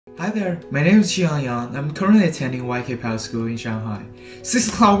Hi there, my name is Xiang Yang. I'm currently attending YK Power School in Shanghai. 6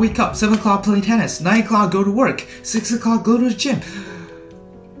 o'clock wake up, 7 o'clock play tennis, 9 o'clock go to work, 6 o'clock go to the gym.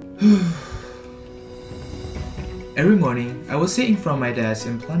 Every morning, I will sit in front of my desk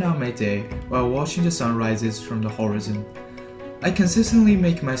and plan out my day while watching the sun rises from the horizon. I consistently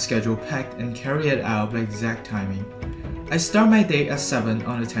make my schedule packed and carry it out by exact timing. I start my day at 7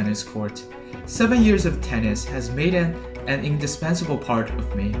 on the tennis court. 7 years of tennis has made it an indispensable part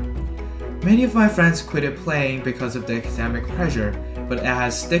of me. Many of my friends quitted playing because of the academic pressure, but it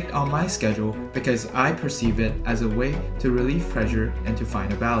has stuck on my schedule because I perceive it as a way to relieve pressure and to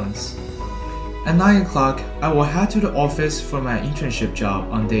find a balance. At 9 o'clock, I will head to the office for my internship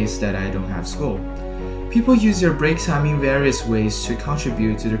job on days that I don't have school. People use their break time in various ways to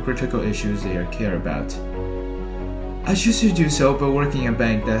contribute to the critical issues they care about. I choose to do so by working at a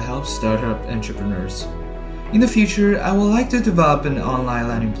bank that helps startup entrepreneurs. In the future, I would like to develop an online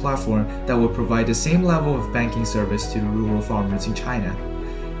lending platform that will provide the same level of banking service to the rural farmers in China.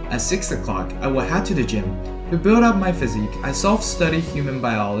 At 6 o'clock, I will head to the gym. To build up my physique, I self-study human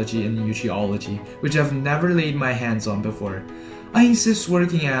biology and nutriology, which I've never laid my hands on before. I insist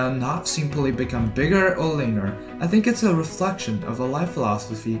working out not simply become bigger or leaner. I think it's a reflection of a life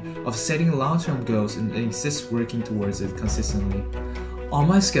philosophy of setting long-term goals and insist working towards it consistently. On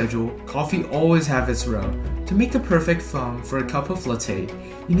my schedule, coffee always has its role. To make the perfect foam for a cup of latte,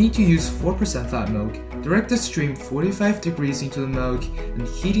 you need to use 4% fat milk, direct the stream 45 degrees into the milk, and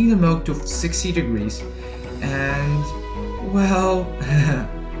heating the milk to 60 degrees. And, well,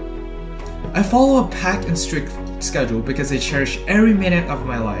 I follow a packed and strict schedule because I cherish every minute of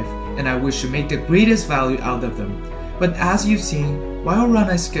my life, and I wish to make the greatest value out of them. But as you've seen, while I run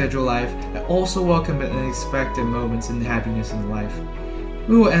a scheduled life, I also welcome the unexpected moments and happiness in life.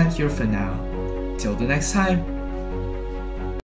 We will end here for now. Till the next time.